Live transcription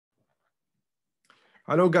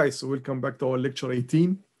Hello guys, so welcome back to our lecture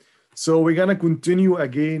 18. So we're gonna continue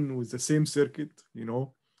again with the same circuit,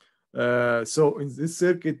 So in this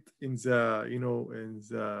circuit, in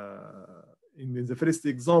the first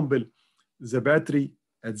example, the battery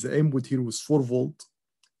at the input here was 4 volt.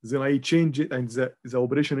 Then I changed it and the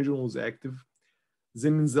operation region was active.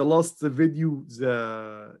 Then in the last video,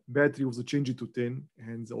 the battery was changed to 10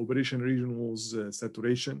 and the operation region was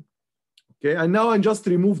saturation. Okay, and now I just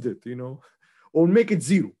removed it, or make it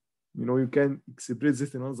 0. You can express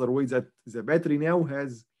this in another way that the battery now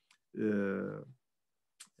has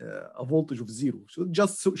a voltage of 0. So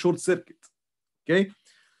just short circuit. Okay,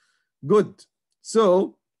 good.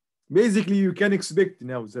 So basically you can expect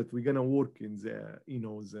now that we're gonna work in the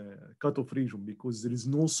the cutoff region because there is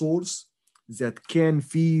no source that can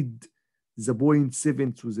feed the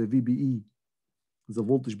 0.7 to the VBE, the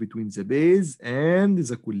voltage between the base and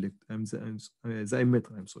the collector, the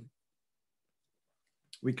emitter, I'm sorry.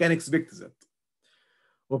 We can expect that.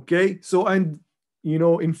 Okay, so and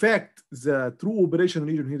in fact, the true operation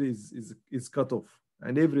region here is cut off,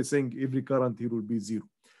 and every current here will be 0.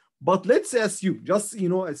 But let's assume, just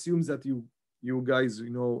assume that you guys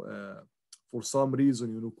for some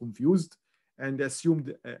reason confused and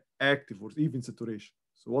assumed active or even saturation.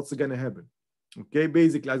 So what's gonna happen? Okay,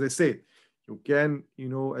 basically, as I said, you can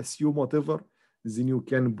assume whatever, then you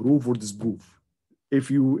can prove or disprove. If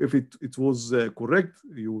it was correct,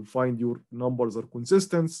 you will find your numbers are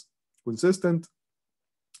consistent,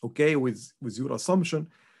 okay, with your assumption.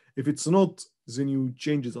 If it's not, then you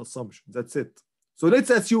change the assumption. That's it. So let's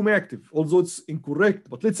assume active, although it's incorrect,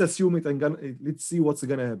 but let's assume it and let's see what's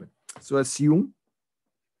gonna happen. So assume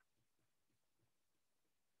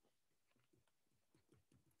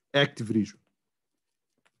active region.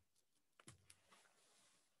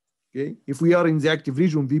 Okay, if we are in the active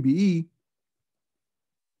region, VBE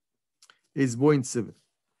is 0.7.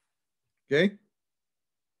 Okay,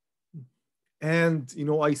 and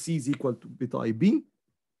IC is equal to beta IB,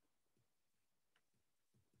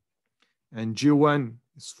 and G1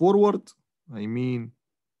 is forward. I mean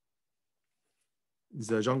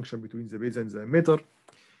the junction between the base and the emitter.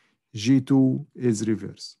 G2 is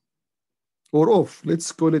reverse or off. Let's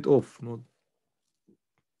call it off. Not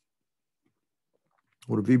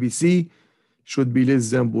or VBC should be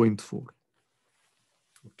less than 0.4.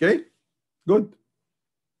 Okay, good.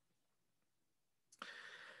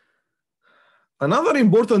 Another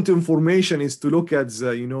important information is to look at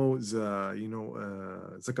the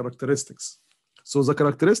the characteristics. So the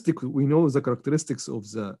characteristic, we know the characteristics of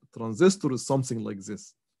the transistor is something like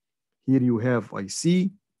this. Here you have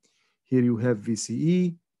IC, here you have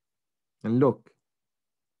VCE, and look.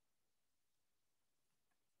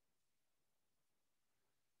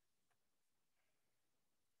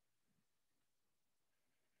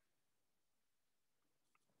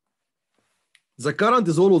 The current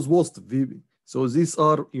is always positive, VB. So these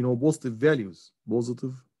are, positive values,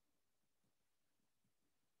 positive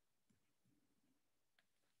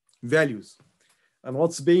values. And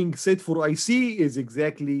what's being said for IC is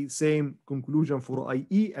exactly same conclusion for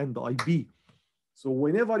IE and IB. So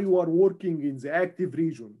whenever you are working in the active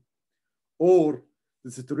region or the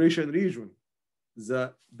saturation region,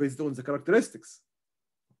 based on the characteristics,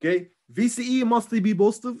 okay, VCE must be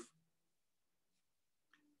positive,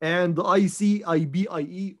 and IC, IB,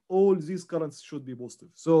 IE, all these currents should be positive.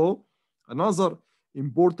 So another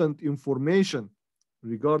important information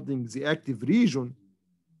regarding the active region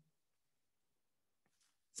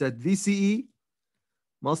that VCE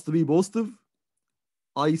must be positive,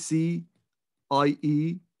 IC,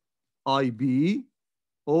 IE, IB,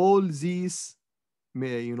 all these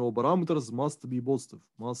parameters must be positive.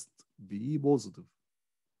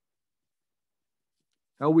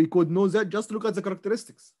 How we could know that? Just look at the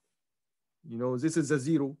characteristics. This is a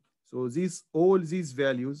 0. So all these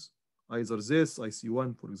values, either this,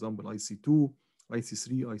 IC1, for example, IC2,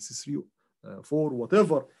 IC3, 4,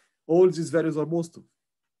 whatever, all these values are positive.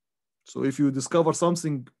 So if you discover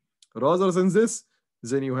something rather than this,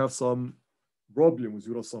 then you have some problem with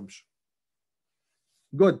your assumption.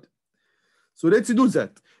 Good. So let's do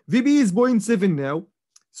that. VB is 0.7 now.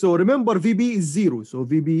 So remember, VB is 0. So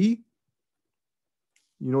VB,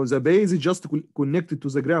 the base is just connected to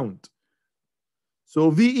the ground.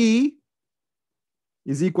 So VE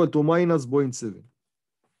is equal to minus 0.7.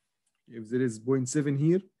 If there is 0.7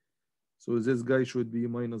 here, so this guy should be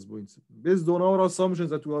minus 0.7. Based on our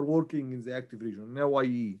assumptions that we are working in the active region. Now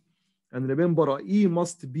IE. And remember, IE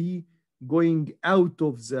must be going out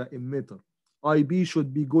of the emitter. IB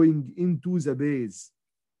should be going into the base.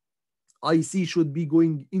 IC should be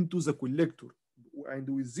going into the collector. And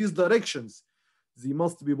with these directions, they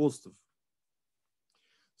must be positive.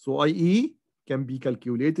 So IE can be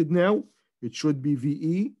calculated now. It should be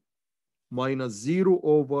VE minus 0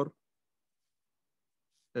 over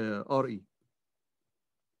RE.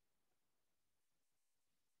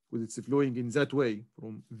 Because it's flowing in that way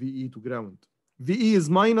from VE to ground. VE is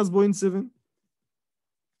minus 0.7.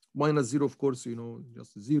 Minus 0, of course, you know,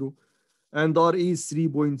 just 0. And RE is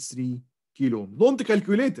 3.3 kilo ohm. Don't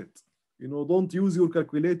calculate it. You know, don't use your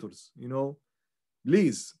calculators, you know,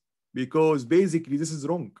 please, because basically this is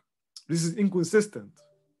wrong. This is inconsistent,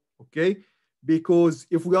 okay? Because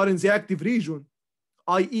if we are in the active region,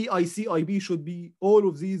 IE, IC, IB should be, all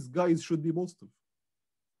of these guys should be positive,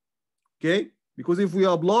 okay? Because if we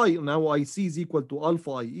apply now IC is equal to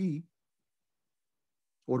alpha IE,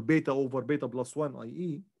 or beta over beta plus 1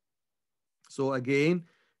 IE, so again,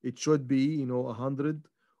 it should be, you know, 100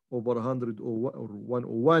 over 100 or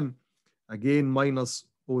 101, again, minus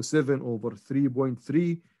 0.7 over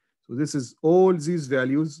 3.3. So this is, all these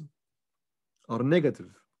values are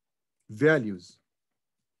negative values.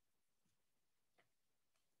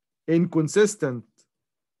 Inconsistent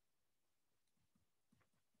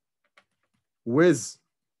with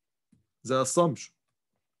the assumption.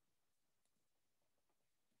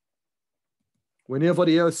 Whenever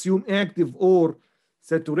you assume active or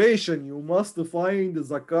saturation, you must find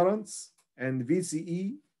the currents and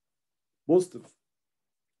VCE positive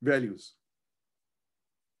values.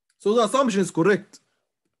 So the assumption is correct.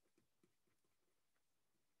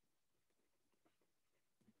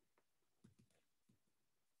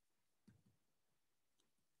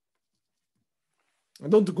 I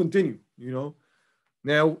don't continue, you know.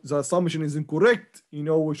 Now the assumption is incorrect, you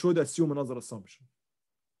know, we should assume another assumption.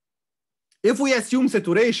 If we assume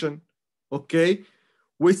saturation, okay,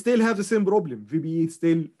 we still have the same problem. VBE is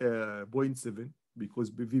still 0.7 because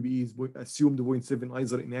VBE is assumed 0.7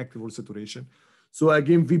 either inactive or saturation. So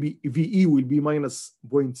again, VE will be minus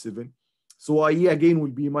 0.7. So IE again will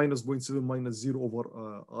be minus 0.7 minus 0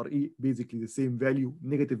 over RE, basically the same value,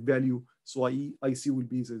 negative value. So IC will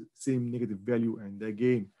be the same negative value. And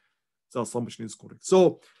again, the assumption is correct.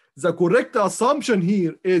 So the correct assumption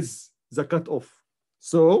here is the cutoff.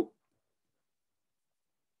 So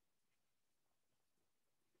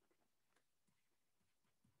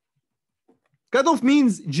cutoff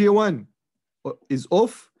means G1 is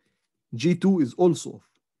off, G2 is also off.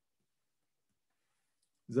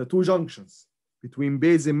 The two junctions between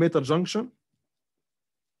base emitter junction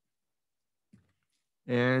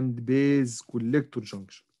and base collector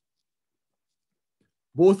junction.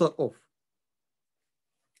 Both are off.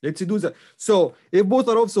 Let's do that. So if both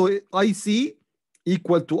are off, so IC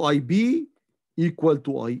equal to IB equal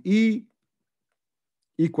to IE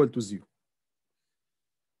equal to 0.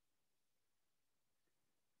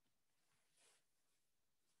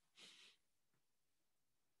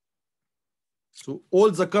 So all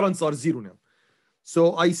the currents are 0 now.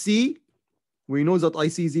 So IC, we know that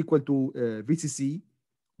IC is equal to VCC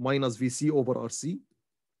minus VC over RC.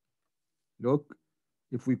 Look,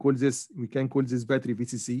 if we call this, we can call this battery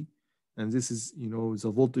VCC, and this is, you know, the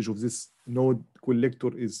voltage of this node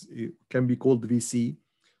collector is, can be called VC.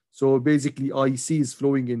 So basically IC is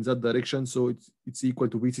flowing in that direction, so it's equal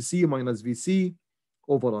to VCC minus VC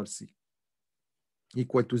over RC,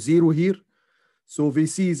 equal to 0 here. So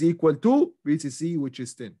VC is equal to VCC, which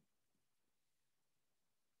is 10.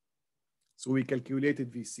 So we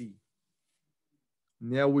calculated VC.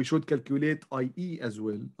 Now we should calculate IE as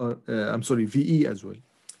well. I'm sorry, VE as well.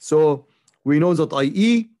 So we know that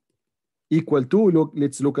IE equal to, look,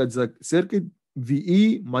 let's look at the circuit,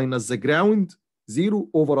 VE minus the ground, 0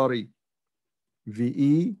 over RE.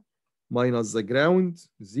 VE minus the ground,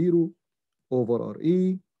 0 over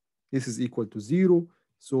RE. This is equal to 0.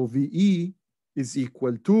 So VE is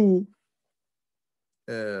equal to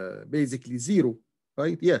basically 0,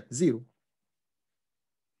 right? Yeah, 0.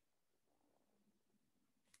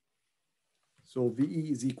 So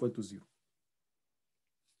VE is equal to 0.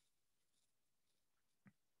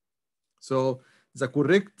 So the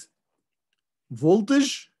correct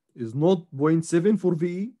voltage is not 0.7 for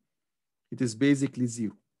VE. It is basically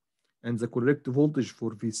 0. And the correct voltage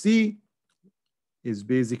for VC is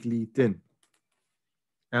basically 10.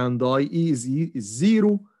 And IE is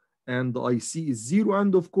 0, and IC is 0,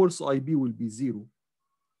 and of course IB will be 0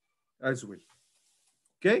 as well.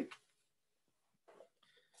 Okay?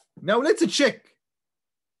 Now let's check.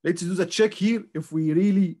 Let's do the check here. If we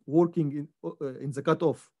really working in the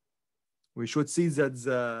cutoff, we should see that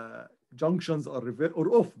the junctions are reverse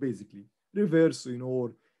or off, basically reverse, you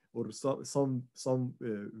know, or some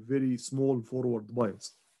very small forward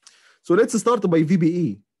bias. So let's start by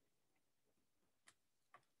VBE,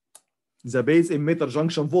 the base emitter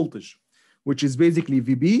junction voltage. which is basically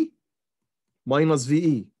VB minus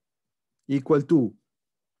VE equal to,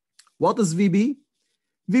 what is VB?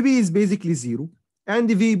 VB is basically 0, and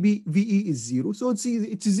VE is 0, so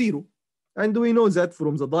it's 0. And we know that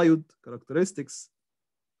from the diode characteristics.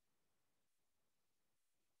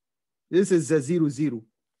 This is the 0, 0.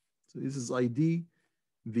 So this is ID,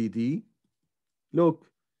 VD. Look,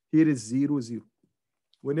 here is 0, 0.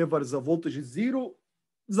 Whenever the voltage is 0,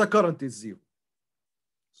 the current is 0.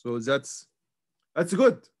 So that's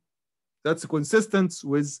good. That's consistent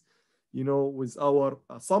with, with our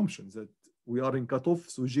assumptions that we are in cutoff,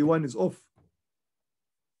 so G1 is off.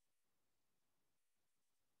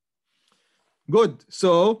 Good.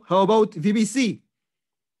 So how about VBC?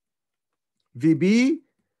 VB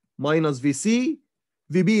minus VC.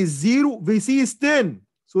 VB is 0, VC is 10.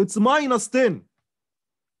 So it's minus 10.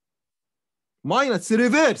 Minus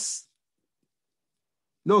reverse.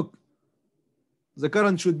 Look, the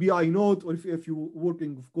current should be I naught, or if you're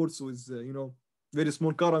working, of course, with very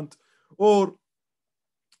small current, or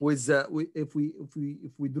with if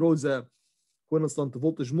we draw the constant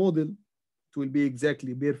voltage model, it will be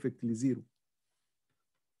exactly perfectly 0.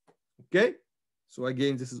 Okay, so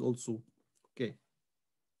again, this is also okay.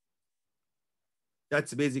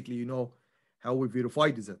 That's basically how we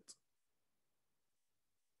verified that.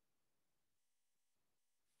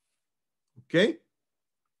 Okay.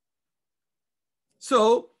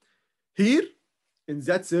 So here in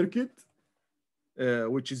that circuit,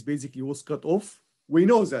 which is basically was cut off, we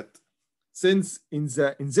know that since in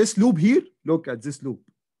this loop here, look at this loop.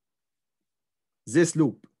 This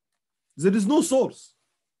loop, there is no source.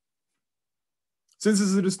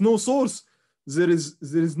 Since there is no source, there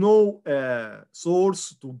is no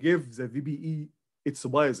source to give the VBE its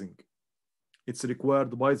biasing. It's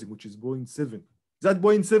required biasing, which is 0.7. That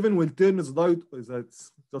 0.7 will turn the diode,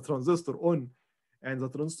 the transistor on, and the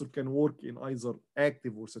transistor can work in either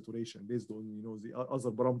active or saturation based on the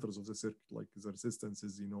other parameters of the circuit, like the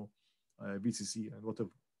resistances, VCC and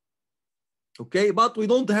whatever. Okay, but we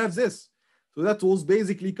don't have this, so that was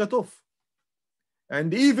basically cut off.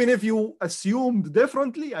 And even if you assumed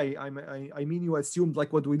differently, I mean you assumed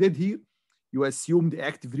like what we did here, you assumed the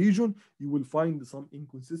active region, you will find some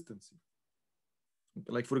inconsistency.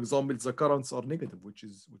 Like for example, the currents are negative, which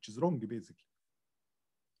is wrong basically.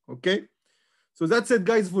 Okay, so that's it,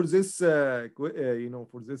 guys, for this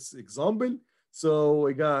for this example. So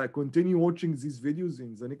we gotta continue watching these videos.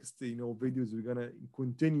 In the next videos, we're gonna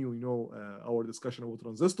continue our discussion about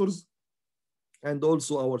transistors and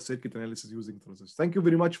also our circuit analysis using transistors. Thank you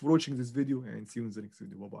very much for watching this video, and see you in the next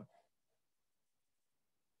video. Bye bye.